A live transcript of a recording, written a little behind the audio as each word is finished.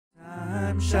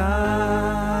TimeShot,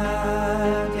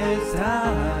 yes,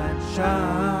 TimeShot.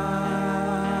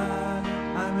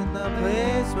 I'm in the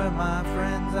place where my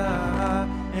friends are,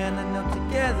 and I know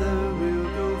together we'll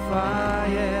go far.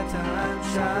 Yeah,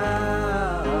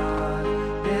 TimeShot,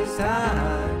 yes,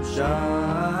 TimeShot.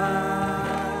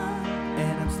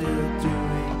 And I'm still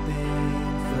doing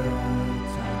things the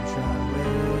TimeShot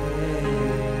way.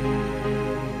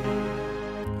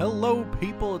 Hello,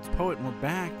 people. It's Poet, and we're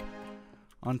back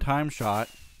on TimeShot.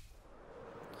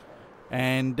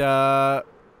 And, man,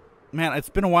 it's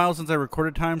been a while since I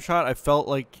recorded TimeShot. I felt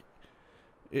like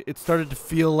it started to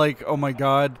feel like, oh my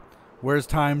god, where's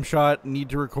TimeShot? Need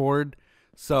to record.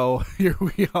 So here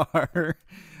we are.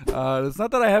 It's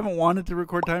not that I haven't wanted to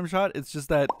record TimeShot. It's just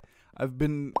that I've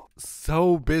been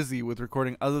so busy with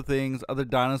recording other things, other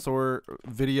dinosaur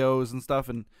videos and stuff,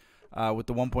 and with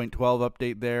the 1.12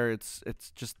 update there, it's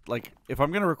just like, if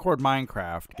I'm gonna record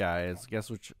Minecraft, guys, guess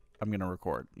which I'm gonna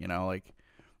record? You know, like,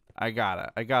 I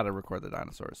gotta record the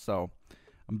dinosaurs. So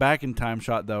I'm back in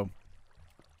TimeShot though.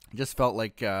 Just felt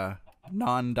like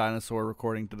non-dinosaur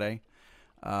recording today,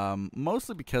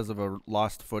 mostly because of a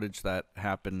lost footage that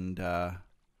happened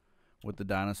with the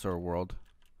dinosaur world.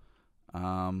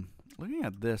 Looking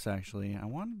at this, actually, I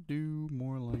want to do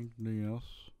more like this.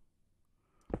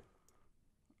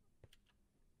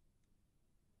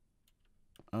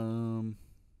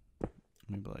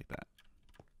 Maybe like that.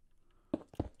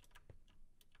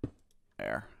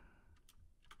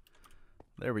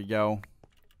 There we go.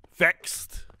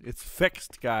 Fixed. It's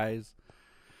fixed, guys.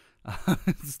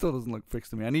 It still doesn't look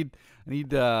fixed to me. I need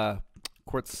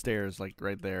quartz stairs like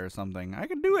right there or something. I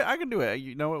can do it. I can do it.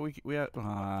 You know what we have?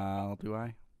 Do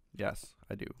I? Yes,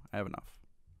 I do. I have enough.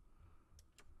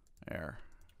 There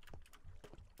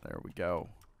we go.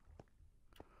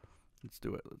 Let's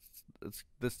do it. Let's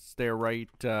this stair right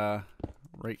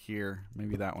right here.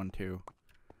 Maybe that one too.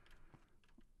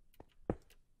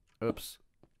 Oops.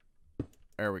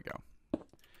 There we go.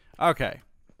 Okay.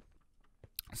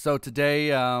 So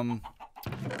today I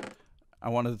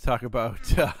wanted to talk about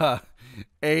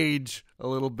age a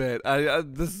little bit.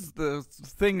 This is the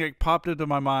thing that popped into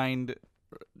my mind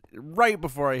right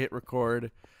before I hit record.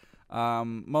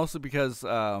 Mostly because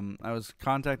I was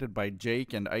contacted by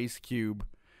Jake and Ice Cube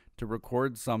to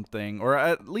record something, or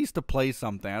at least to play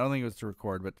something. I don't think it was to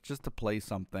record, but just to play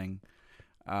something.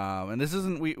 And this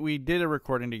isn't, we did a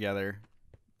recording together.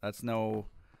 That's no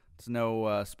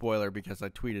spoiler because I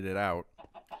tweeted it out.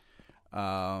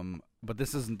 But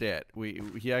this isn't it.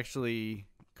 He actually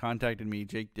contacted me,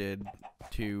 Jake did,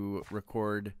 to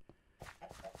record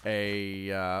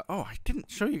a oh, I didn't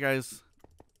show you guys.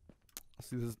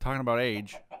 See, this is talking about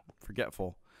age.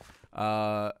 Forgetful.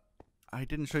 I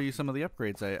didn't show you some of the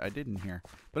upgrades I did in here.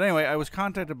 But anyway, I was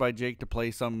contacted by Jake to play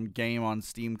some game on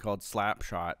Steam called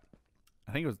Slapshot.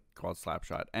 I think it was called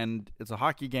Slapshot. And it's a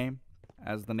hockey game,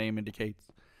 as the name indicates.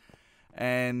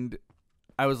 And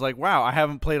I was like, wow, I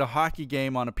haven't played a hockey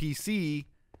game on a PC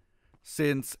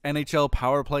since NHL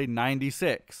Powerplay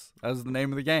 96. That was the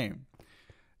name of the game.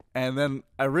 And then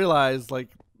I realized, like,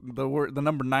 the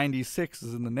number 96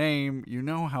 is in the name. You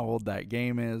know how old that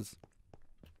game is.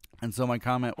 And so my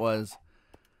comment was,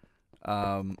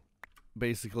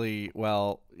 basically,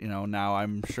 well, you know, now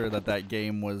I'm sure that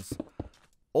game was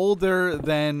older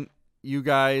than you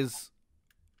guys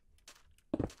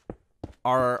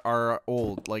are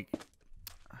old. Like,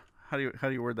 how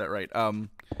do you word that right?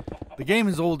 The game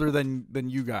is older than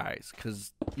you guys,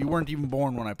 because you weren't even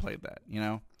born when I played that, you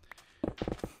know?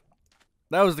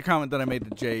 That was the comment that I made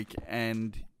to Jake,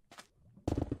 and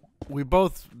we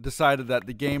both decided that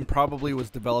the game probably was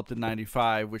developed in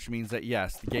 95, which means that,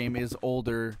 yes, the game is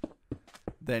older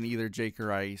than either Jake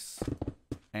or Ice.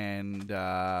 And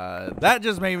that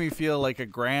just made me feel like a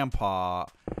grandpa.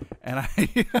 And I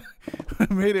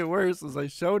made it worse as I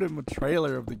showed him a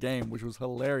trailer of the game, which was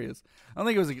hilarious. I don't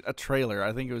think it was a trailer.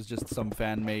 I think it was just some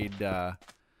fan-made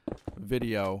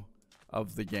video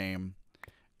of the game.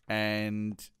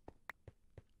 And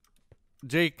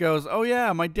Jake goes, oh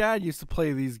yeah, my dad used to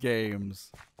play these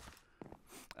games.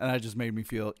 And that just made me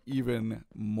feel even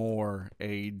more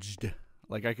aged.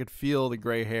 Like I could feel the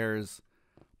gray hairs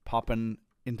popping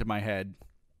into my head.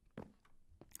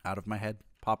 Out of my head?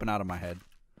 Popping out of my head.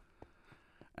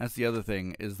 That's the other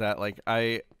thing, is that, like,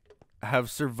 I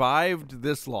have survived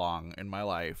this long in my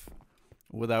life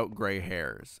without gray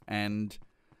hairs. And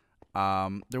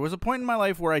there was a point in my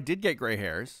life where I did get gray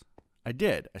hairs. I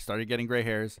did. I started getting gray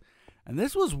hairs. And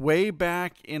this was way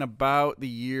back in about the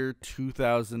year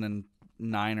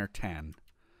 2009 or 10.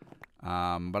 But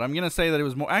I'm going to say that it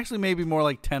was more, actually maybe more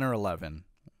like 10 or 11.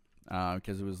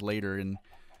 Because it was later in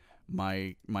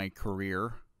my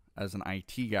career as an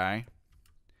IT guy.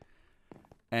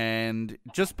 And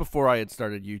just before I had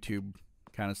started YouTube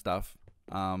kind of stuff.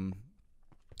 So I'm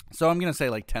going to say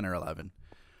like 10 or 11.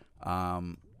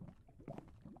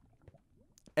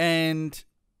 And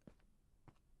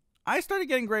I started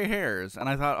getting gray hairs, and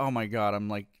I thought, oh my God,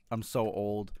 I'm so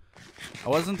old. I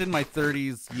wasn't in my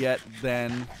 30s yet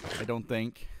then, I don't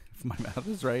think, if my math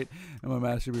is right, and my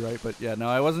math should be right, but yeah, no,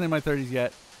 I wasn't in my 30s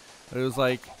yet. But it was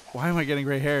like, why am I getting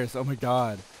gray hairs? Oh my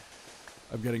God,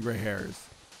 I'm getting gray hairs.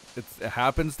 It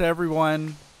happens to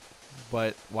everyone,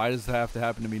 but why does it have to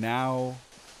happen to me now?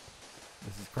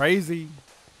 This is crazy.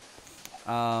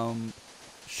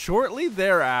 Shortly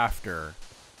thereafter,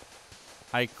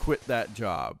 I quit that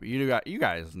job. You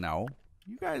guys know.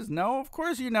 You guys know. Of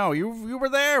course you know. You were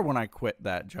there when I quit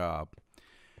that job.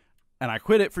 And I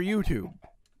quit it for YouTube.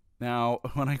 Now,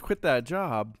 when I quit that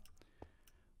job,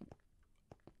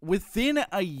 within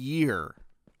a year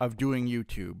of doing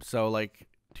YouTube, so like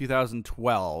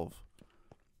 2012,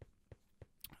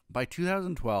 by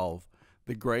 2012,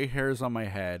 the gray hairs on my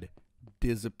head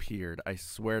disappeared. I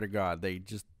swear to God, they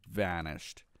just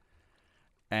vanished.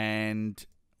 And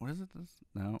what is it? This?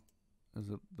 No. Is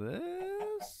it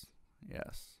this?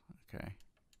 Yes. Okay.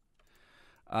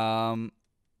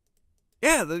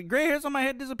 Yeah, the gray hairs on my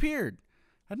head disappeared.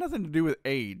 Had nothing to do with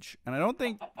age. And I don't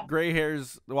think gray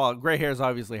hairs, well, gray hairs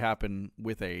obviously happen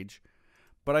with age.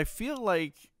 But I feel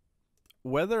like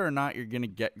whether or not you're going to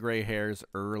get gray hairs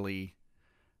early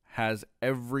has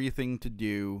everything to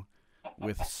do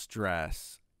with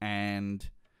stress. And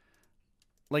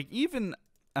like even,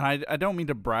 and I don't mean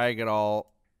to brag at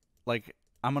all, like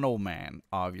I'm an old man,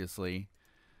 obviously.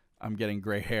 I'm getting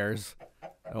gray hairs.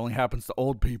 It only happens to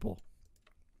old people.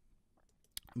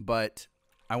 But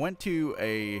I went to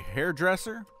a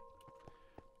hairdresser,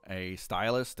 a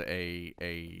stylist, a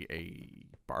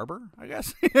barber, I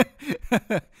guess.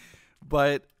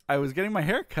 But I was getting my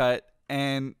hair cut,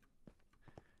 and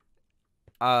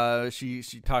she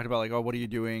talked about like, oh, what are you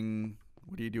doing?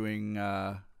 What are you doing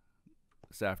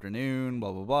this afternoon?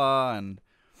 Blah blah blah. And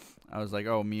I was like,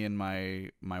 oh, me and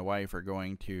my wife are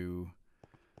going to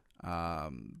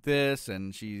this,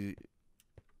 and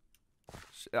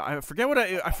I forget what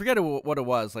it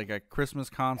was, like a Christmas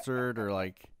concert or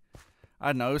like, I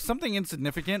don't know, it was something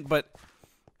insignificant, but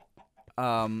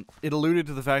it alluded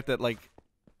to the fact that like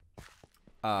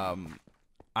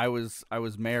I was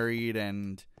married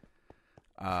and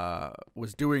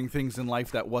was doing things in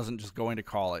life that wasn't just going to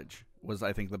college, was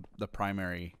I think the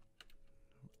primary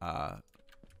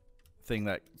thing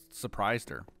that surprised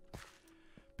her,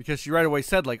 because she right away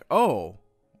said like, oh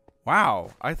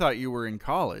wow, I thought you were in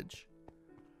college.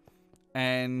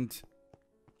 And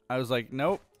I was like,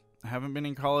 nope, I haven't been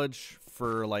in college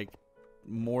for like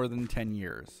more than 10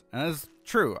 years. And that's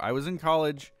true. I was in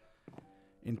college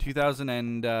in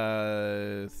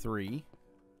 2003,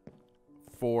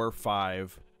 4,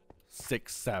 5,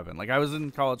 6, 7. Like I was in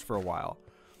college for a while.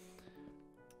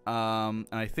 And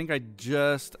I think I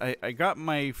got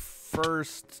my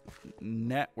first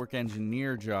network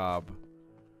engineer job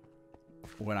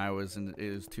when I was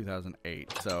it was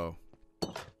 2008. So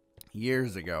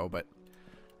years ago, but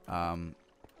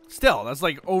still, that's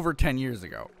like over 10 years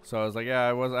ago. So I was like,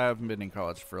 yeah, I haven't been in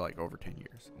college for like over 10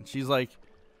 years. And she's like,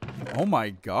 oh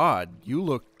my God, you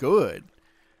look good.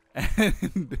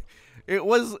 And it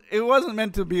wasn't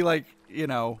meant to be like, you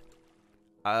know,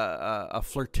 a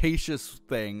flirtatious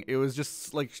thing. It was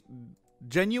just like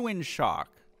genuine shock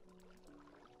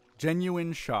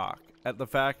at the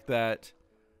fact that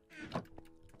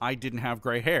I didn't have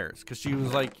gray hairs, because she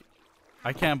was like,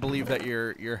 I can't believe that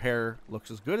your hair looks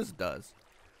as good as it does.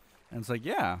 And it's like,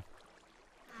 yeah,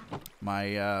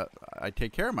 I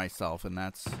take care of myself, and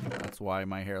that's why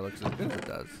my hair looks as good as it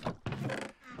does.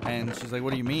 And she's like, what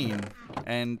do you mean?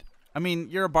 And I mean,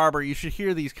 you're a barber, you should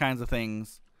hear these kinds of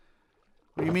things.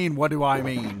 What do you mean, what do I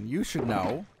mean? You should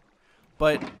know.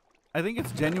 But I think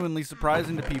it's genuinely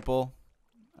surprising to people.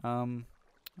 I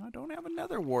don't have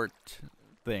another wart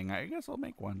thing. I guess I'll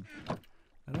make one. I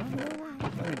don't know.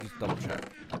 Let me just double check.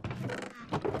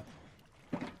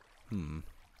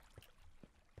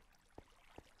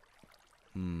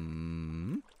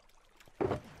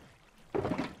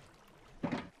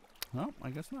 Well, I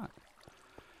guess not.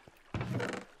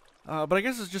 But I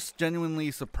guess it's just genuinely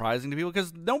surprising to people,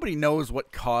 because nobody knows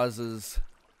what causes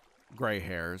gray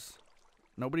hairs.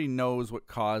 Nobody knows what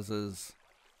causes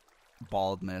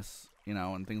baldness, you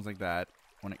know, and things like that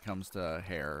when it comes to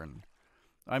hair. And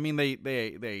I mean, they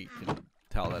can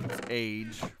tell that it's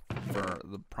age for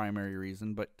the primary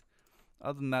reason, but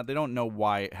other than that, they don't know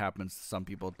why it happens to some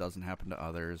people, it doesn't happen to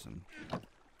others, and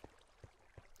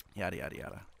yada yada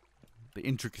yada. the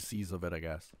intricacies of it, I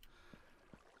guess.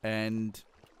 And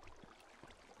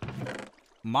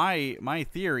my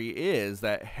theory is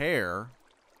that hair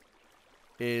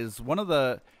is one of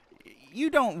the, you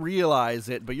don't realize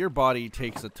it, but your body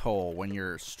takes a toll when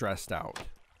you're stressed out.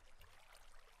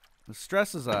 The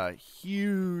stress is a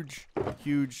huge,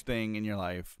 huge thing in your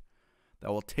life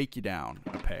that will take you down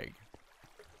a peg.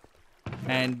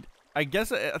 And I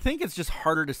think it's just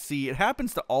harder to see. It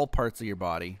happens to all parts of your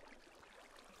body,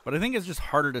 but I think it's just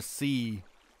harder to see.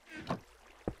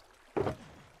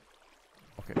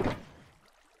 Okay.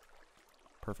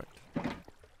 Perfect.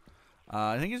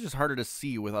 I think it's just harder to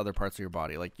see with other parts of your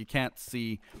body. Like, you can't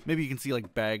see, maybe you can see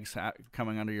like bags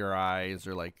coming under your eyes,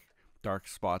 or like dark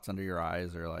spots under your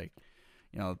eyes, or like,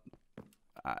 you know,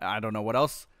 I don't know what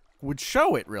else would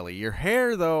show it really. Your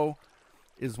hair, though,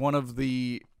 is one of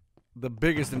the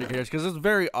biggest indicators, because it's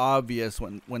very obvious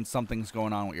when something's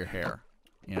going on with your hair.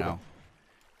 You know,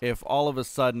 if all of a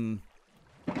sudden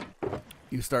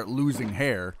you start losing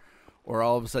hair, or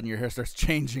all of a sudden your hair starts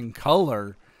changing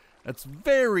color, that's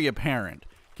very apparent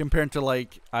compared to,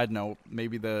 like, I don't know,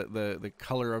 maybe the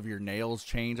color of your nails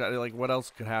change. Like, what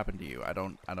else could happen to you? I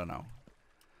don't know.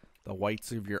 The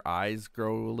whites of your eyes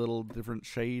grow a little different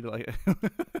shade. Like,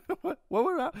 what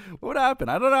would happen?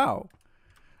 I don't know.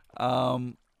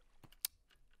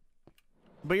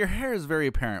 But your hair is very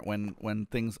apparent when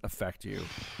things affect you.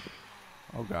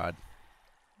 Oh God.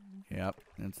 Yep,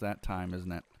 it's that time,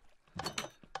 isn't it?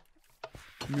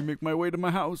 Let me make my way to my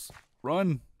house.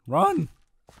 Run. Run.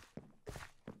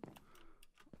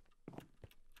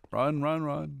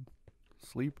 Run.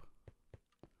 Sleep.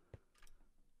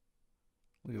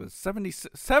 Look at this.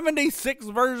 76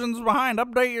 versions behind.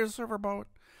 Update your server boat.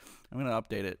 I'm going to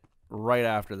update it right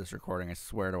after this recording. I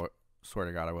swear to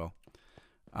God I will.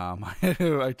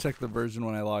 I checked the version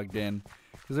when I logged in,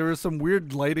 because there were some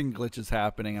weird lighting glitches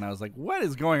happening, and I was like, what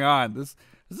is going on? Is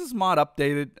this mod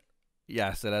updated?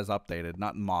 Yes, it has updated.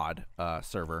 Not mod.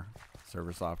 Server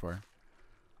software.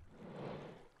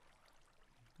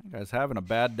 You guys having a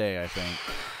bad day, I think.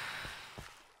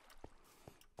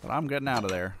 But I'm getting out of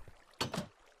there.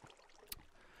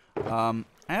 I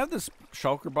have this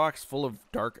shulker box full of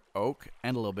dark oak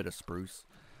and a little bit of spruce.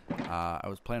 I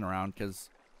was playing around because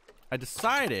I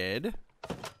decided,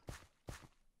 I'll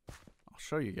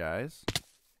show you guys.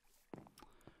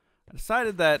 I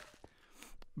decided that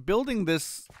building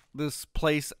this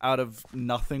place out of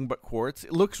nothing but quartz,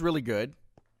 it looks really good.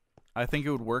 I think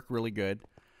it would work really good.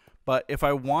 But if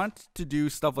I want to do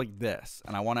stuff like this,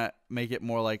 and I want to make it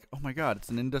more like, oh my God, it's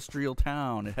an industrial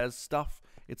town, it has stuff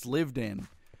it's lived in,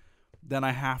 then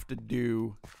I have to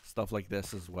do stuff like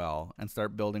this as well and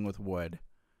start building with wood.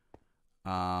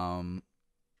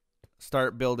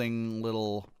 Start building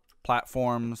little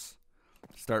platforms,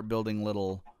 start building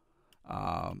little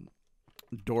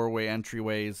doorway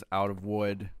entryways out of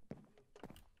wood,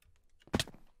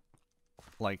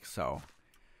 like so.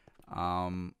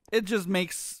 It just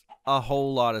makes a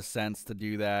whole lot of sense to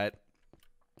do that.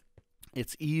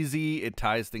 It's easy, it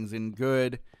ties things in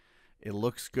good, it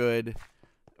looks good.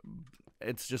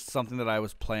 It's just something that I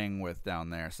was playing with down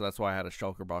there, so that's why I had a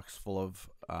shulker box full of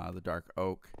the dark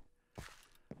oak.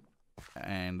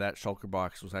 And that shulker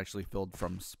box was actually filled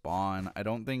from spawn. I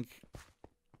don't think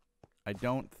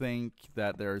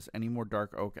that there's any more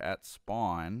dark oak at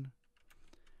spawn,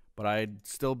 but I'd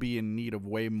still be in need of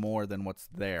way more than what's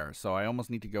there. So I almost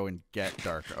need to go and get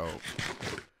dark oak.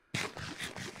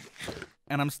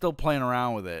 And I'm still playing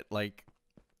around with it. Like,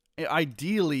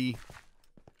 ideally,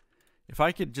 if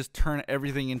I could just turn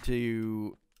everything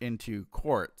into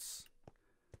quartz,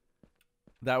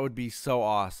 that would be so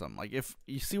awesome. Like, if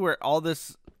you see where all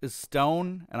this is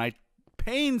stone, and I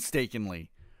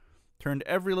painstakingly turned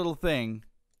every little thing,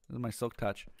 this is my silk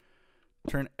touch,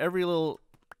 turn every little,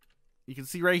 you can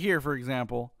see right here, for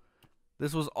example,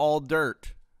 this was all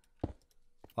dirt. A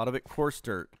lot of it coarse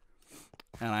dirt.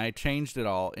 And I changed it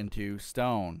all into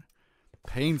stone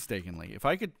painstakingly. If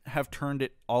I could have turned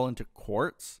it all into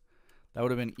quartz, that would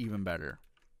have been even better.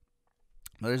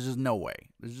 But there's just no way.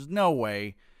 There's just no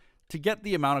way to get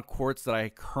the amount of quartz that I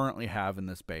currently have in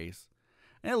this base.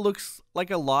 And it looks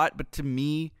like a lot, but to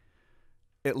me,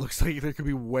 it looks like there could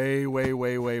be way, way,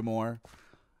 way, way more.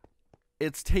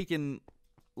 It's taken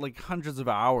like hundreds of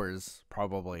hours,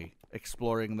 probably,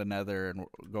 exploring the nether and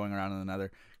going around in the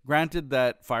nether. Granted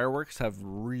that fireworks have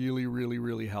really, really,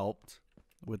 really helped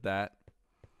with that.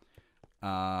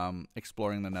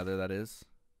 Exploring the nether, that is.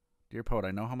 Dear Poet,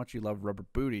 I know how much you love rubber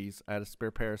booties. I had a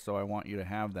spare pair, so I want you to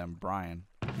have them, Brian.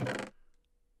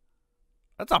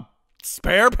 That's a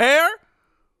spare pair?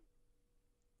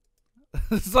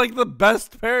 It's like the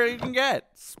best pair you can get.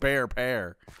 Spare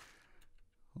pair.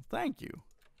 Well, thank you.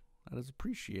 That is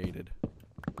appreciated.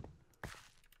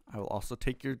 I will also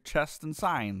take your chest and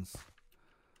signs.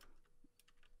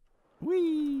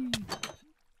 Whee!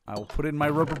 I will put in my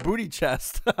rubber booty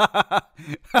chest.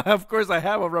 Of course, I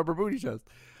have a rubber booty chest.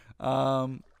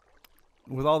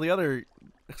 With all the other...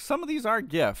 Some of these are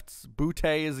gifts.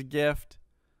 Bootay is a gift.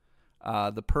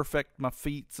 The Perfect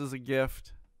Mafeets is a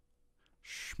gift.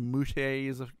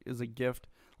 Schmoote is a gift.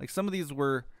 Like, some of these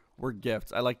were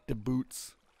gifts. I like the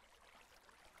boots.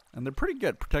 And they're pretty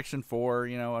good. Protection 4,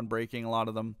 you know, unbreaking, a lot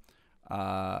of them.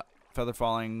 Feather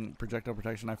falling, projectile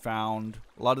protection I found.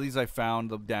 A lot of these I found,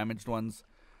 the damaged ones.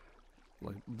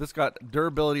 Like, this got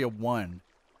durability of 1,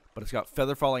 but it's got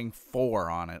feather falling 4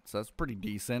 on it, so that's pretty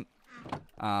decent.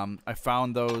 I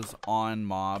found those on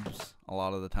mobs a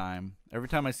lot of the time. Every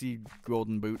time I see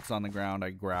golden boots on the ground, I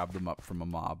grab them up from a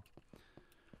mob.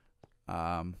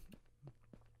 So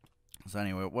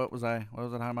anyway, what was I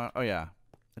talking about? Oh yeah,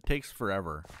 it takes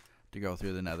forever to go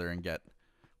through the nether and get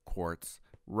quartz.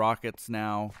 Rockets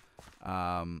now,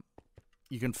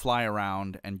 you can fly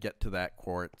around and get to that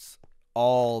quartz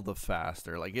all the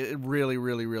faster. Like, it really,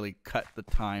 really, really cut the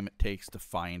time it takes to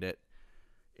find it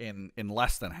in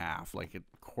less than half, like a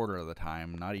quarter of the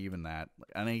time, not even that,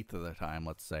 an eighth of the time,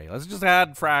 let's say. Let's just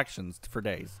add fractions for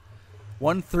days.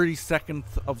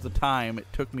 1/32 of the time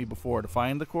it took me before to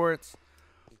find the quartz,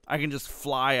 I can just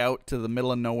fly out to the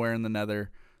middle of nowhere in the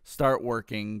nether, start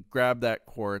working, grab that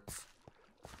quartz,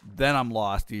 then I'm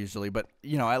lost usually, but,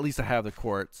 you know, at least I have the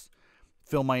quartz,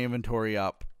 fill my inventory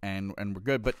up, and we're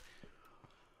good. But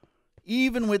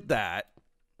even with that,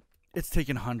 it's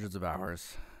taken hundreds of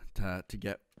hours to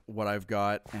get what I've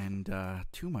got, and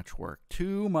too much work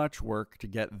to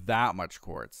get that much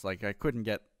quartz. Like, I couldn't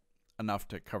get enough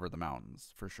to cover the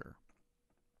mountains for sure,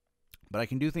 but I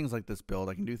can do things like this build,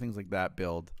 I can do things like that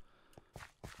build,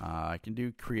 I can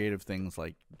do creative things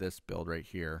like this build right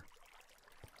here.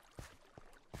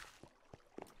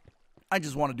 I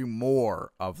just want to do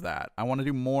more of that. I want to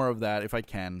do more of that if I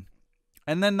can,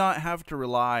 and then not have to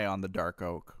rely on the dark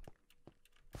oak.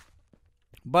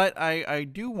 But I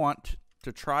do want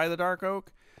to try the dark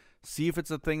oak, see if it's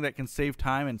a thing that can save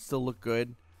time and still look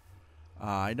good.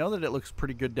 I know that it looks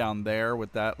pretty good down there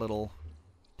with that little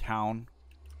town,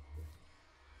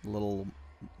 little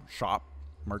shop,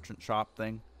 merchant shop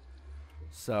thing.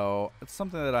 So it's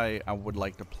something that I would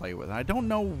like to play with. I don't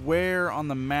know where on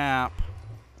the map.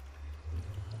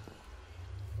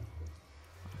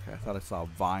 Okay, I thought I saw a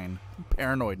vine. I'm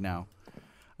paranoid now.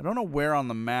 I don't know where on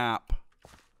the map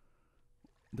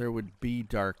there would be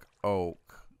dark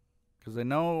oak, because I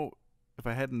know if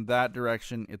I head in that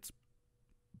direction it's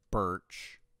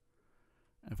birch.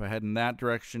 If I head in that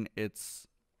direction it's,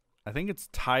 I think it's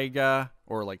taiga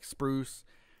or like spruce,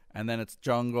 and then it's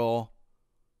jungle,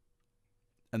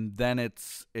 and then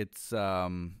it's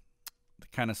the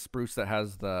kind of spruce that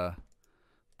has the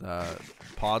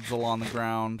podzol on the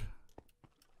ground.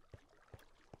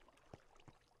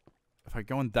 If I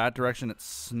go in that direction it's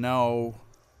snow.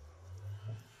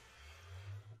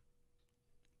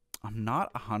 I'm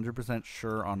not 100%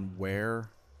 sure on where.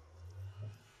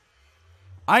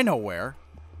 I know where.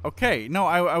 Okay, no,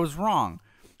 I was wrong.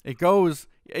 It goes,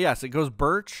 yes, it goes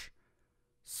birch,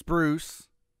 spruce,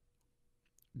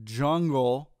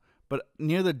 jungle, but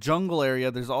near the jungle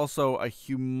area there's also a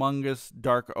humongous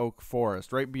dark oak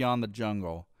forest right beyond the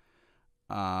jungle.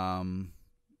 I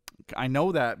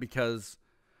know that because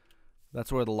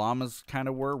that's where the llamas kind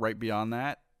of were, right beyond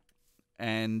that.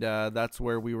 And that's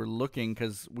where we were looking,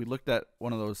 because we looked at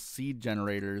one of those seed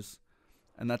generators,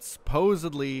 and that's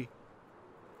supposedly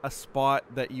a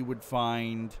spot that you would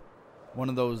find one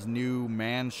of those new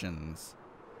mansions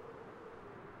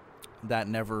that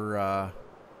never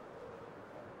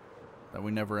that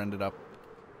we never ended up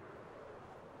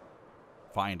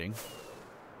finding.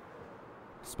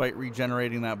 Despite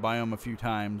regenerating that biome a few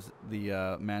times,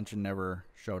 the mansion never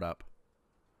showed up,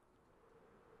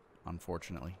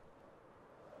 unfortunately.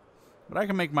 But I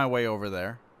can make my way over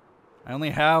there. I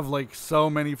only have like so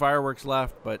many fireworks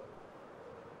left, but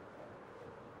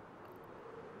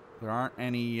there aren't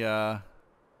any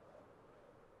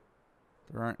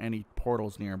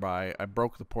portals nearby. I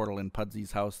broke the portal in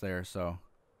Pudsy's house there, so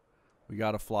we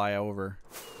gotta fly over.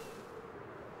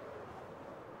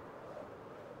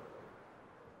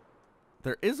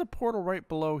 There is a portal right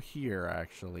below here,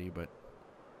 actually, but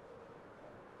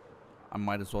I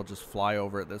might as well just fly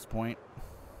over at this point.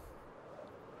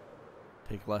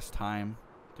 Take less time,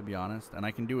 to be honest, and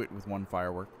I can do it with one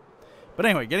firework. But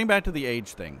anyway, getting back to the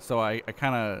age thing. So I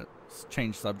kind of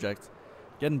changed subjects.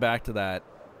 Getting back to that,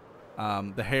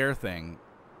 the hair thing.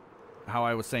 How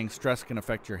I was saying stress can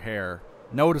affect your hair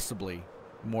noticeably.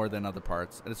 more than other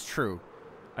parts. And it's true.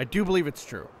 I do believe it's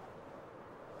true.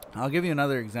 I'll give you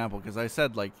another example, because I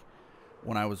said, like,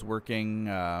 when I was working,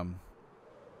 I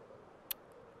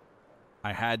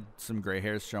had some gray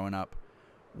hairs showing up.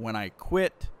 When I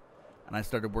quit and I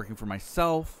started working for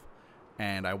myself,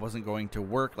 and I wasn't going to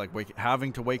work, like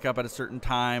having to wake up at a certain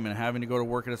time and having to go to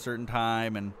work at a certain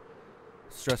time and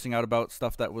stressing out about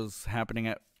stuff that was happening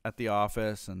at the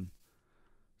office and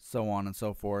so on and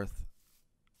so forth,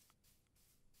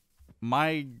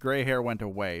 my gray hair went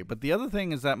away. But the other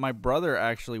thing is that my brother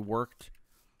actually worked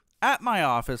at my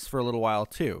office for a little while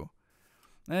too.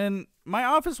 And my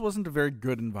office wasn't a very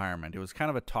good environment. It was kind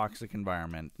of a toxic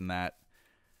environment in that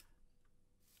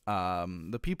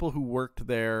the people who worked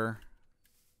there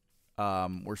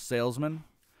were salesmen.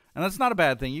 And that's not a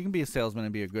bad thing. You can be a salesman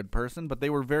and be a good person, but they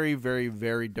were very, very,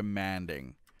 very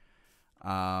demanding.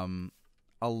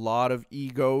 A lot of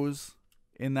egos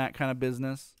in that kind of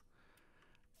business.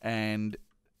 And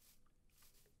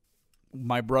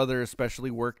my brother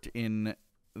especially worked in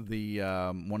the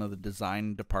one of the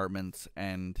design departments,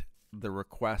 and the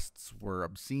requests were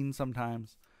obscene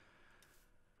sometimes.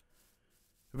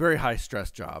 A very high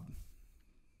stress job.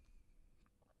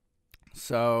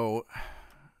 So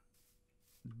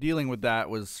dealing with that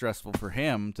was stressful for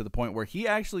him, to the point where he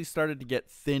actually started to get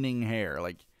thinning hair,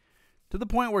 like to the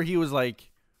point where he was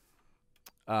like,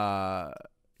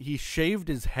 he shaved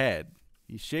his head.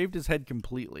 He shaved his head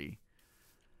completely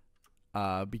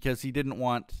because he didn't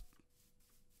want,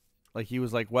 like, he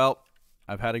was like, well,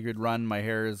 I've had a good run. My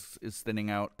hair is thinning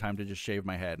out. Time to just shave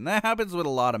my head. And that happens with a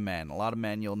lot of men. A lot of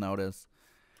men, you'll notice,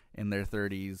 in their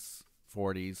 30s,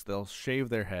 40s, they'll shave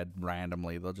their head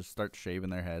randomly. They'll just start shaving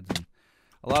their heads. And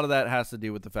a lot of that has to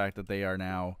do with the fact that they are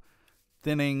now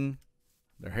thinning.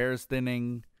 Their hair is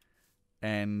thinning.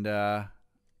 And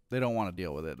they don't want to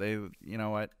deal with it. They, you know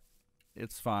what?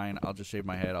 It's fine. I'll just shave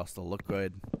my head. I'll still look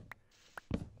good.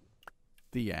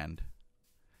 The end.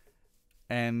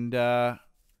 And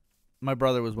my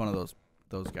brother was one of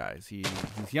those guys. He's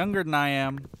younger than I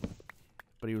am,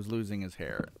 but he was losing his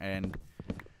hair. And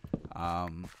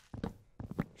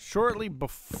shortly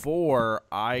before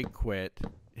I quit,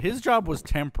 his job was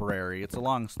temporary. It's a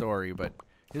long story, but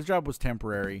his job was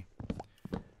temporary.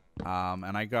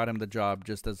 And I got him the job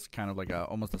just as kind of like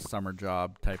almost a summer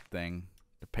job type thing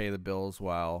to pay the bills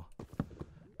while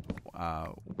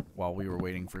we were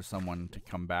waiting for someone to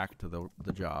come back to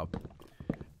the job.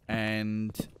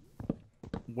 And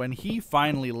when he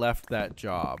finally left that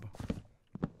job,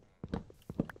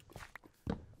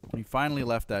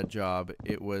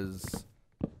 it was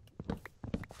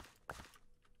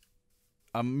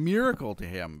a miracle to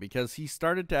him, because he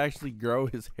started to actually grow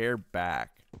his hair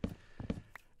back.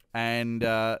 And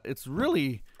it's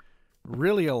really,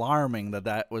 really alarming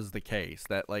that was the case.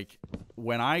 That, like,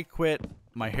 when I quit,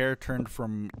 my hair turned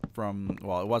from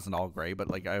well, it wasn't all gray, but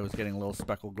like I was getting little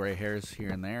speckled gray hairs here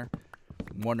and there,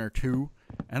 one or two,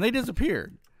 and they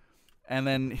disappeared. And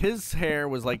then his hair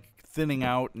was like thinning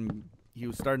out, and he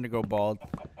was starting to go bald.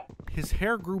 His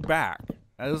hair grew back.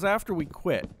 It was after we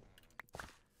quit.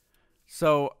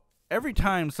 So every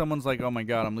time someone's like, "Oh my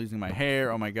God, I'm losing my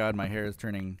hair. Oh my God, my hair is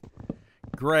turning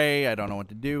gray. I don't know what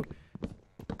to do."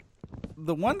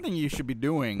 The one thing you should be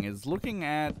doing is looking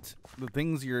at the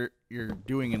things you're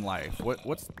doing in life.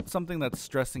 What's something that's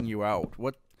stressing you out?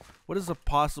 What is a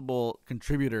possible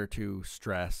contributor to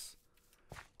stress?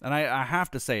 And I have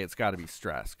to say it's got to be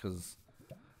stress, because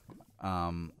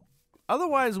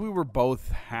otherwise we were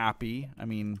both happy. I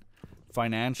mean,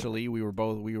 financially we were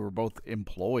both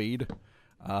employed,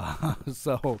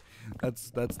 so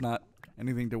that's not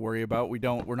anything to worry about. We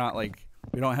don't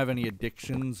have any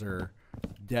addictions or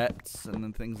debts and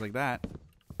then things like that.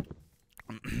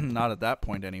 Not at that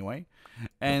point anyway.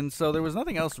 And so there was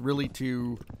nothing else really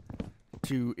to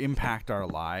impact our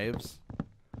lives.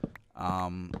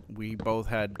 We both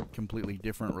had completely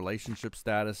different relationship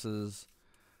statuses.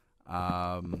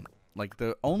 Like,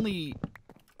 the only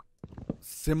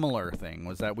similar thing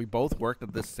was that we both worked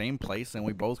at this same place and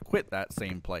we both quit that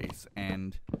same place.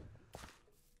 And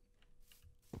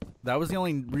that was the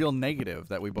only real negative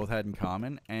that we both had in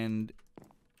common. And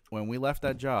when we left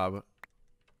that job,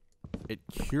 it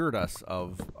cured us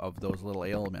of those little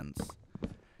ailments.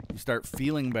 You start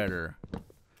feeling better.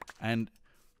 And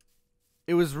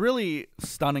it was really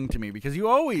stunning to me, because you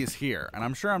always hear, and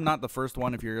I'm sure I'm not the first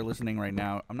one, if you're listening right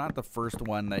now, I'm not the first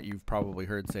one that you've probably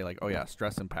heard say, like, "Oh yeah,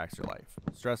 stress impacts your life."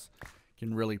 Stress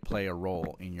can really play a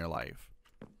role in your life.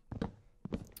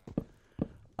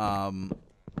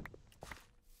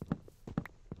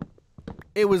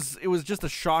 It was just a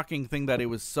shocking thing that it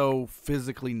was so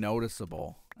physically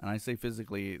noticeable. And I say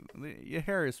physically, your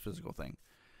hair is a physical thing.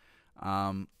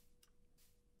 I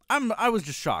was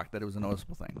just shocked that it was a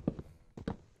noticeable thing.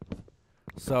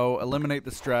 So eliminate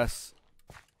the stress,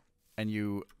 and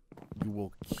you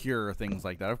will cure things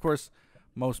like that. Of course,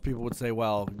 most people would say,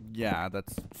 well, yeah,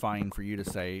 that's fine for you to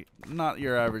say. Not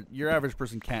your average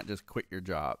person can't just quit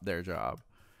their job,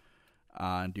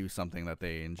 and do something that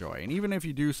they enjoy. And even if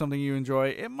you do something you enjoy,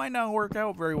 it might not work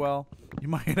out very well. You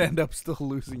might end up still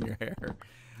losing your hair.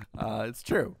 It's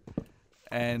true.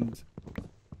 And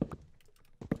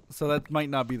so that might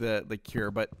not be the cure,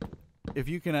 but if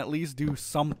you can at least do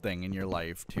something in your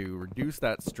life to reduce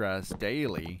that stress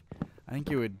daily, I think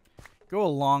it would go a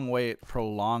long way at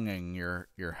prolonging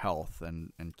your health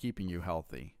and keeping you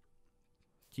healthy.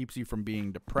 Keeps you from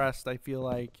being depressed, I feel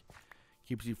like.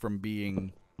 Keeps you from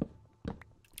being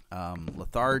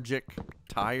lethargic,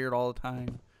 tired all the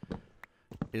time.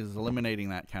 Is eliminating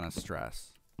that kind of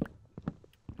stress.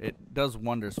 It does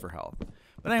wonders for health.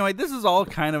 But anyway, this is all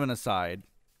kind of an aside.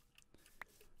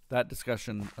 That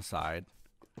discussion aside,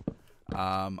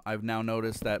 I've now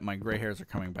noticed that my gray hairs are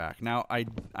coming back. Now, I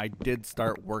did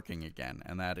start working again,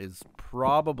 and that is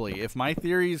probably, if my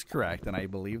theory is correct, and I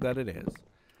believe that it is,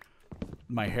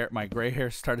 my gray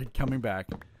hair started coming back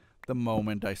the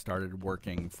moment I started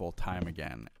working full time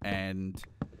again. And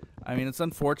I mean, it's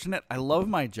unfortunate. I love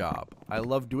my job. I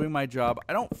love doing my job.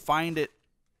 I don't find it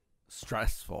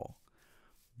stressful,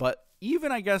 but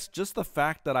even, I guess, just the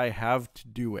fact that I have to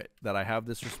do it, that I have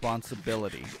this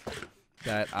responsibility,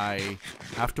 that I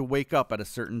have to wake up at a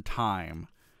certain time,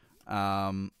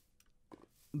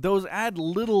 those add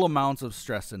little amounts of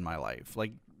stress in my life,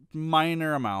 like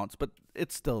minor amounts, but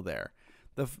it's still there.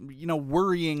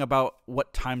 Worrying about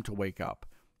what time to wake up.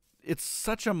 It's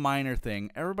such a minor thing.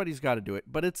 Everybody's got to do it,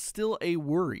 but it's still a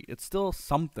worry. It's still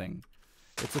something.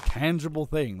 It's a tangible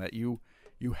thing that you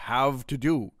have to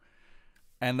do.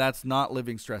 And that's not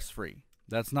living stress-free.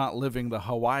 That's not living the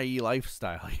Hawaii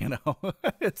lifestyle,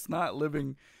 It's not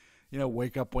living,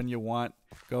 wake up when you want,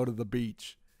 go to the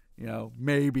beach,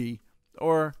 maybe,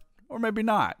 or maybe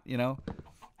not,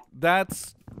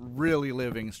 That's really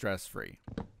living stress-free.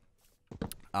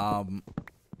 But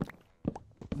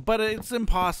it's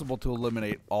impossible to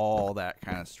eliminate all that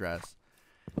kind of stress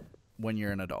when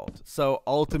you're an adult. So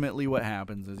ultimately what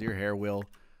happens is your hair will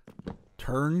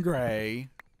turn gray.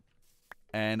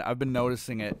 And I've been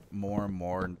noticing it more and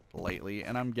more lately,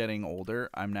 and I'm getting older.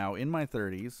 I'm now in my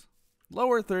 30s,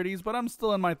 lower 30s, but I'm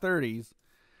still in my 30s.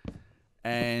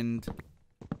 And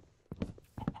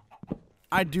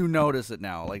I do notice it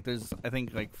now. Like there's, I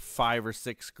think, like 5 or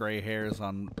 6 gray hairs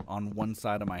on one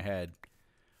side of my head.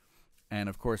 And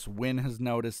of course, Wynn has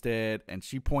noticed it, and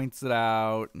she points it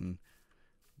out, and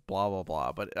blah, blah,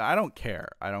 blah. But I don't care.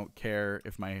 I don't care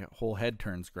if my whole head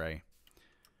turns gray.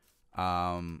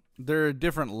 There are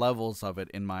different levels of it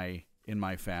in my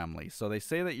family. So they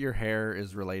say that your hair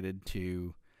is related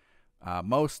to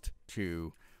most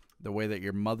to the way that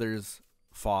your mother's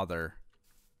father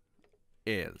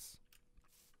is.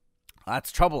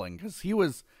 That's troubling because he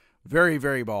was very,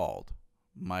 very bald.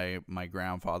 My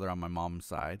grandfather on my mom's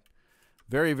side,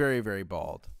 very, very, very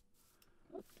bald.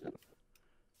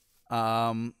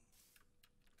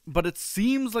 But it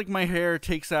seems like my hair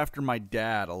takes after my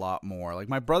dad a lot more. Like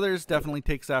my brother's definitely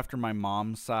takes after my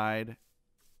mom's side,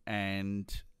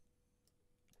 and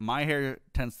my hair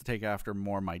tends to take after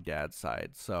more my dad's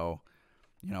side. So,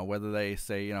 whether they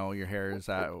say, your hair is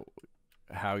how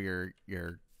your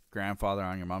grandfather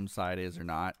on your mom's side is or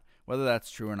not, whether that's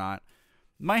true or not,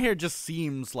 my hair just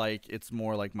seems like it's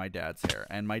more like my dad's hair.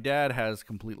 And my dad has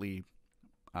completely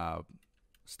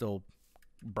still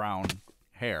brown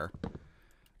hair.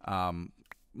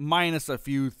 Minus a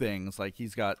few things, like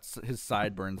his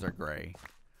sideburns are gray,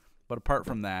 but apart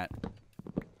from that,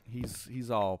 he's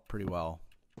all pretty well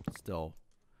still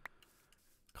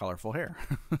colorful hair.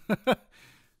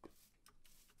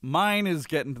 Mine is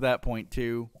getting to that point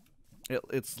too.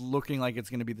 It's looking like it's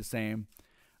going to be the same,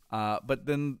 but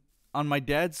then on my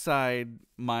dad's side,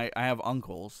 I have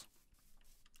uncles,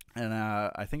 and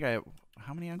I think I have,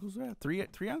 how many uncles do I have? Three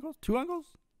uncles? Two uncles?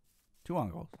 3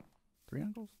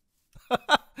 uncles?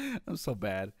 I'm so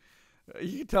bad.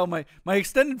 You can tell my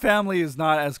extended family is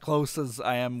not as close as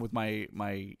I am with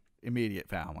my immediate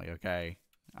family, okay?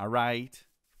 All right?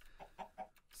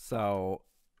 So,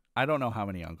 I don't know how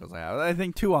many uncles I have. I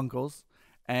think 2 uncles.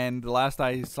 And the last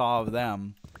I saw of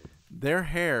them, their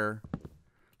hair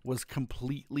was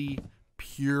completely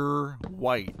pure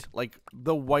white. Like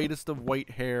the whitest of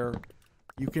white hair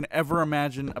you can ever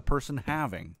imagine a person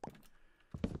having.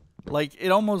 Like, it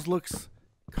almost looks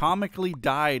comically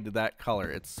dyed that color.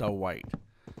 It's so white.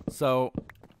 So,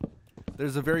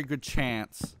 there's a very good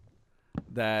chance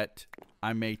that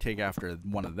I may take after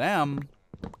one of them,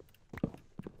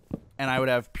 and I would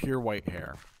have pure white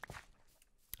hair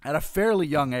at a fairly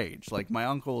young age. Like my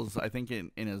uncle's, I think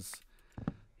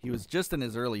he was just in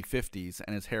his early 50s,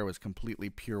 and his hair was completely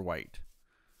pure white.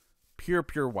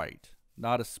 Pure white.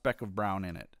 Not a speck of brown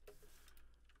in it.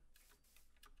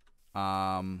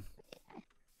 I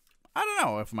don't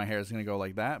know if my hair is going to go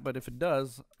like that, but if it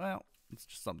does, well, it's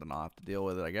just something I'll have to deal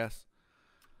with it, I guess.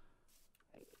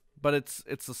 But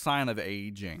it's a sign of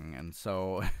aging, and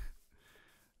so,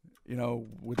 you know,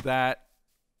 with that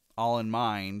all in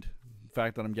mind, the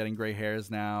fact that I'm getting gray hairs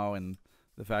now, and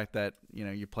the fact that, you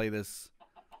know, you play this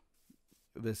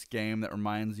game that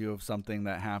reminds you of something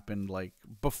that happened like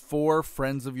before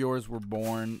friends of yours were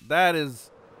born,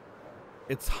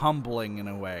 it's humbling in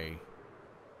a way.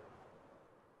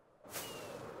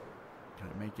 Can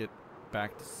I make it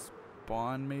back to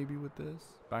spawn maybe with this?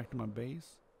 Back to my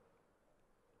base?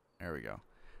 There we go.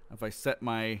 If I set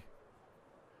my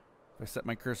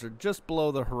cursor just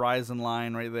below the horizon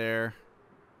line right there,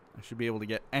 I should be able to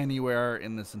get anywhere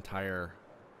in this entire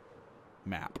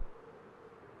map.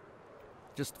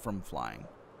 Just from flying.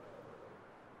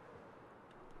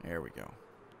 There we go.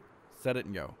 Set it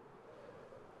and go.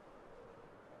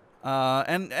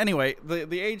 And anyway,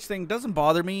 the age thing doesn't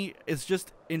bother me. It's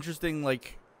just interesting.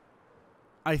 Like,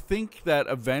 I think that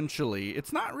eventually,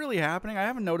 it's not really happening. I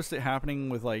haven't noticed it happening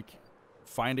with, like,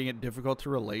 finding it difficult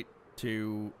to relate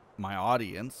to my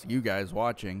audience, you guys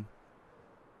watching.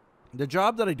 The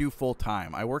job that I do full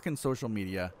time, I work in social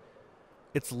media.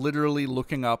 It's literally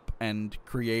looking up and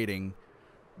creating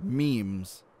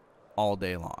memes all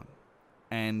day long.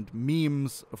 And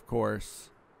memes, of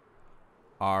course,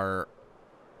 are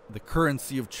the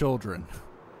currency of children.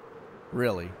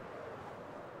 Really.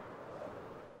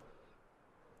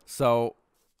 So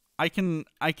I can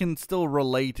still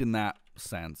relate in that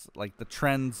sense. Like, the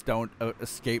trends don't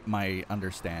escape my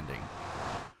understanding.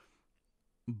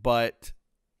 But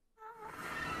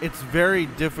it's very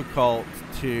difficult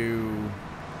to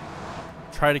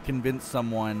try to convince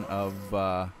someone of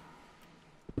well,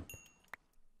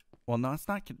 no, it's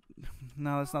not.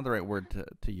 No, that's not the right word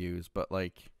to use. But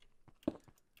like,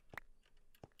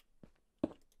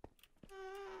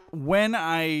 when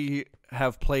I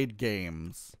have played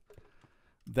games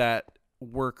that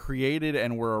were created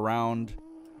and were around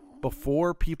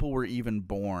before people were even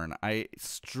born, I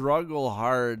struggle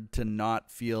hard to not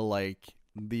feel like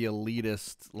the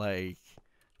elitist, like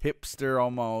hipster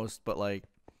almost. But like,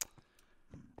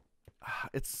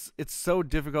 it's so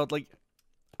difficult. Like,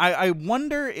 I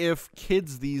wonder if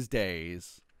kids these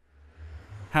days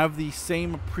have the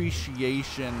same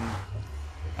appreciation,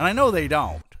 and I know they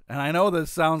don't, and I know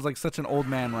this sounds like such an old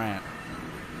man rant,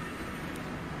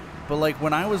 but like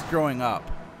when I was growing up,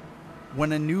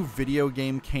 when a new video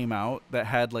game came out that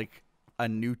had like a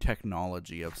new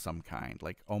technology of some kind,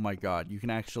 like, oh my god, you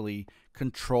can actually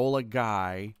control a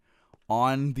guy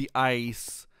on the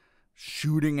ice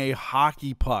shooting a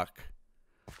hockey puck.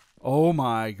 Oh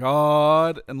my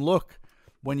god. And look,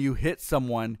 when you hit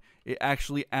someone, it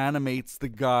actually animates the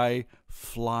guy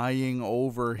flying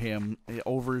over him,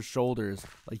 over his shoulders,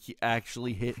 like he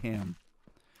actually hit him.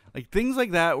 Like, things like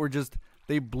that were just,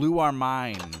 they blew our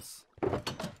minds.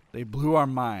 They blew our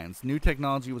minds. New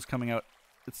technology was coming out,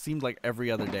 it seemed like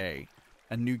every other day.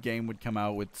 A new game would come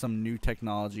out with some new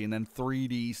technology, and then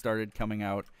 3D started coming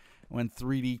out. When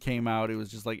 3D came out, it was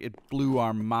just like, it blew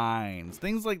our minds.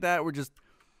 Things like that were just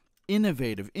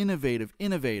innovative.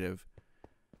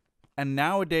 And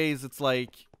nowadays, it's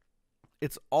like,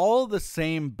 it's all the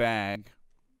same bag,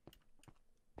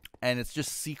 and it's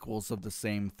just sequels of the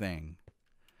same thing.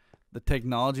 The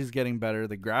technology's getting better,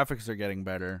 the graphics are getting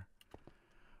better,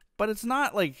 but it's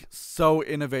not like so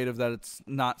innovative that it's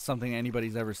not something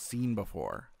anybody's ever seen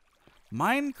before.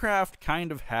 Minecraft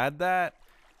kind of had that.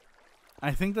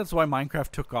 I think that's why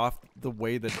Minecraft took off the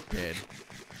way that it did,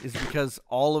 is because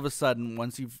all of a sudden,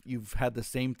 once you've had the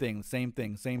same thing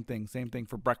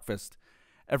for breakfast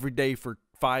every day for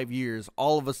 5 years,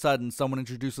 all of a sudden someone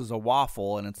introduces a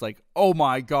waffle, and it's like, oh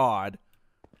my god,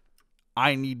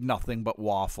 I need nothing but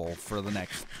waffle for the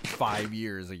next 5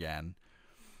 years again.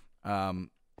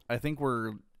 I think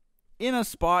we're in a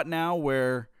spot now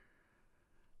where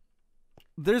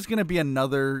there's going to be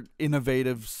another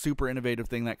super innovative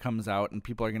thing that comes out, and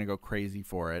people are going to go crazy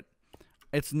for it.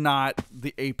 It's not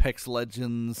the Apex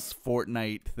Legends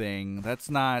Fortnite thing. That's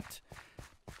not,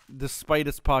 despite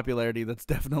its popularity, that's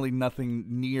definitely nothing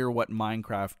near what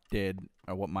Minecraft did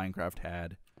or what Minecraft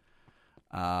had.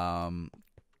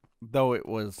 Though it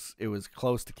was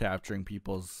close to capturing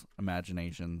people's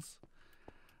imaginations.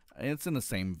 It's in the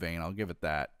same vein, I'll give it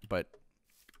that. But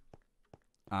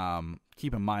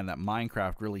Keep in mind that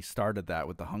Minecraft really started that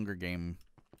with the Hunger Game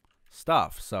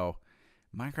stuff. So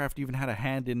Minecraft even had a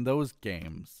hand in those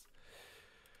games.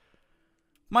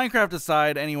 Minecraft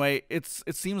aside, anyway, it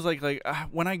seems like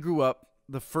when I grew up,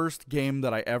 the first game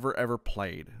that I ever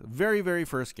played, very, very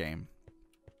first game,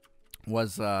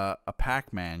 was a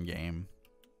Pac-Man game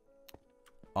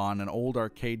on an old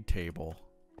arcade table.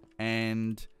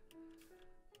 And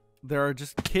there are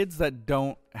just kids that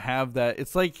don't have that.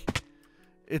 It's like,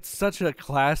 it's such a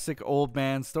classic old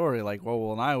man story. Like, well,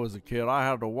 when I was a kid, I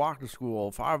had to walk to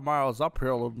school 5 miles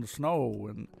uphill in the snow.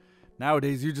 And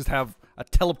nowadays, you just have a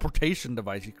teleportation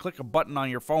device. You click a button on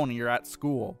your phone and you're at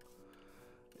school.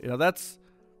 You know,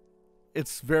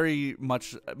 it's very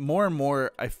much, more and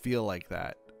more, I feel like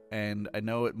that. And I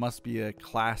know it must be a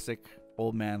classic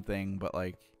old man thing, but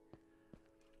like,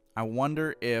 I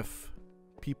wonder if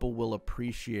people will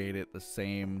appreciate it the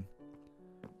same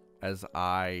as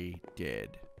I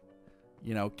did.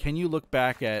 You know, can you look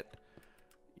back at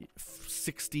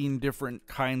 16 different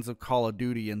kinds of Call of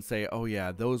Duty and say, oh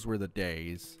yeah, those were the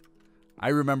days? I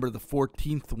remember the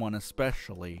 14th one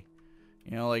especially.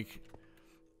 You know, like,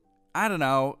 I don't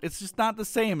know. It's just not the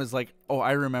same as like, oh,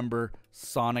 I remember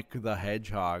Sonic the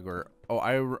Hedgehog, or oh,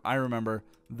 I remember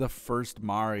the first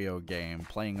Mario game,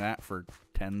 playing that for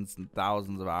tens and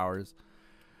thousands of hours.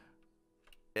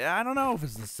 I don't know if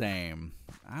it's the same.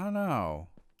 I don't know.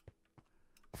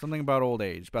 Something about old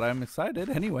age, but I'm excited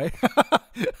anyway.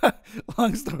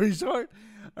 Long story short,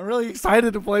 I'm really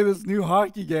excited to play this new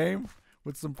hockey game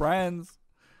with some friends.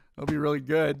 It'll be really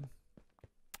good.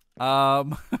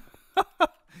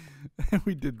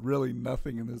 We did really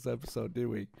nothing in this episode, did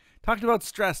we? Talked about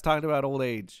stress, talked about old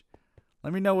age.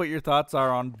 Let me know what your thoughts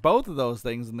are on both of those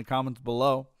things in the comments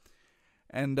below.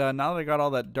 And now that I got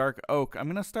all that dark oak, I'm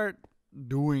going to start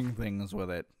doing things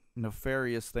with it.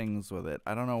 Nefarious things with it.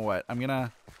 I don't know what. I'm going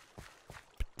to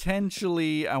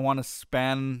potentially, I want to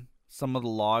span some of the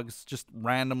logs just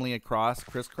randomly across,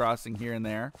 crisscrossing here and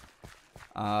there.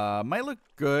 Might look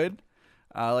good.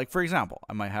 Like, for example,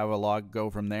 I might have a log go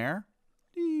from there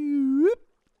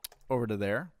over to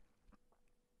there.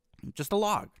 Just a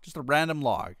log. Just a random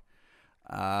log.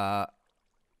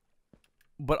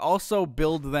 But also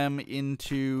build them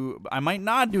into... I might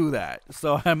not do that.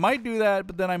 So I might do that,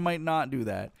 but then I might not do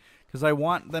that. Because I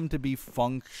want them to be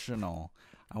functional.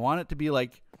 I want it to be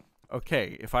like...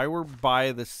 Okay, if I were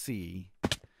by the sea...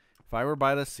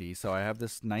 So I have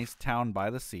this nice town by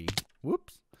the sea.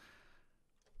 Whoops.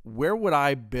 Where would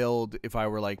I build if I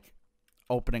were like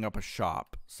opening up a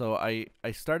shop? So I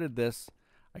started this.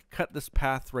 I cut this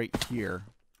path right here.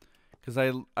 Because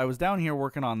I was down here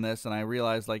working on this and I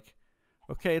realized like...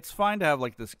 Okay, it's fine to have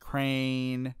like this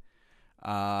crane,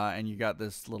 and you got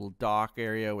this little dock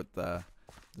area with the,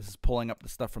 this is pulling up the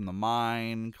stuff from the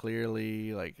mine,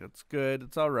 clearly, like, it's good,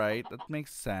 it's alright, that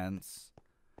makes sense.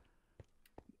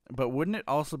 But wouldn't it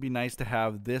also be nice to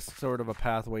have this sort of a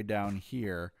pathway down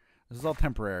here? This is all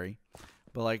temporary,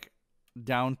 but like,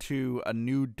 down to a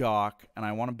new dock, and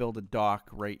I want to build a dock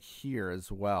right here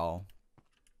as well.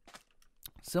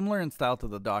 Similar in style to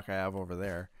the dock I have over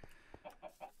there.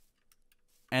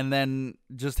 And then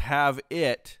just have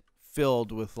it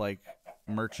filled with like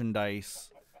merchandise,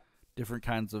 different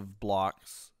kinds of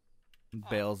blocks,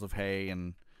 bales of hay,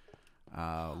 and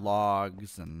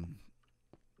logs, and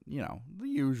you know, the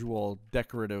usual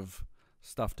decorative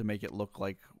stuff to make it look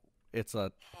like it's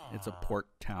a port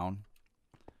town.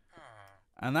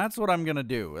 And that's what I'm gonna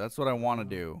do. That's what I want to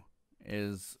do.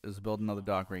 Is build another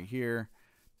dock right here,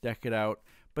 deck it out.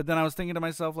 But then I was thinking to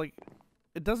myself, like,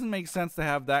 it doesn't make sense to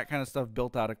have that kind of stuff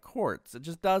built out of quartz. It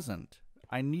just doesn't.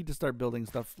 I need to start building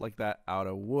stuff like that out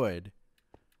of wood.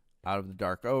 Out of the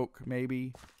dark oak,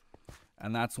 maybe.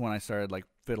 And that's when I started, like,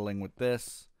 fiddling with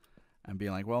this. And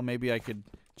being like, well, maybe I could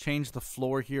change the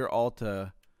floor here all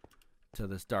to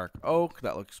this dark oak.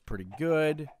 That looks pretty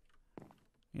good.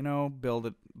 You know, build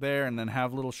it there. And then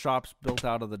have little shops built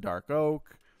out of the dark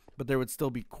oak. But there would still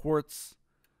be quartz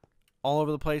all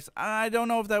over the place. I don't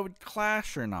know if that would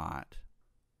clash or not.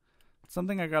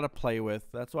 Something I gotta play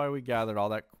with. That's why we gathered all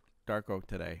that dark oak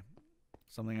today.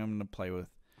 Something I'm gonna play with.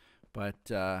 But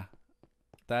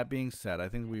that being said, I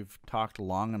think we've talked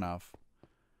long enough.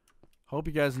 Hope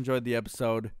you guys enjoyed the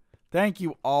episode. Thank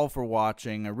you all for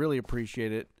watching. I really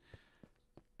appreciate it.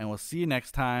 And we'll see you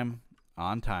next time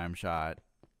on TimeShot.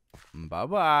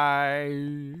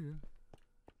 Bye-bye.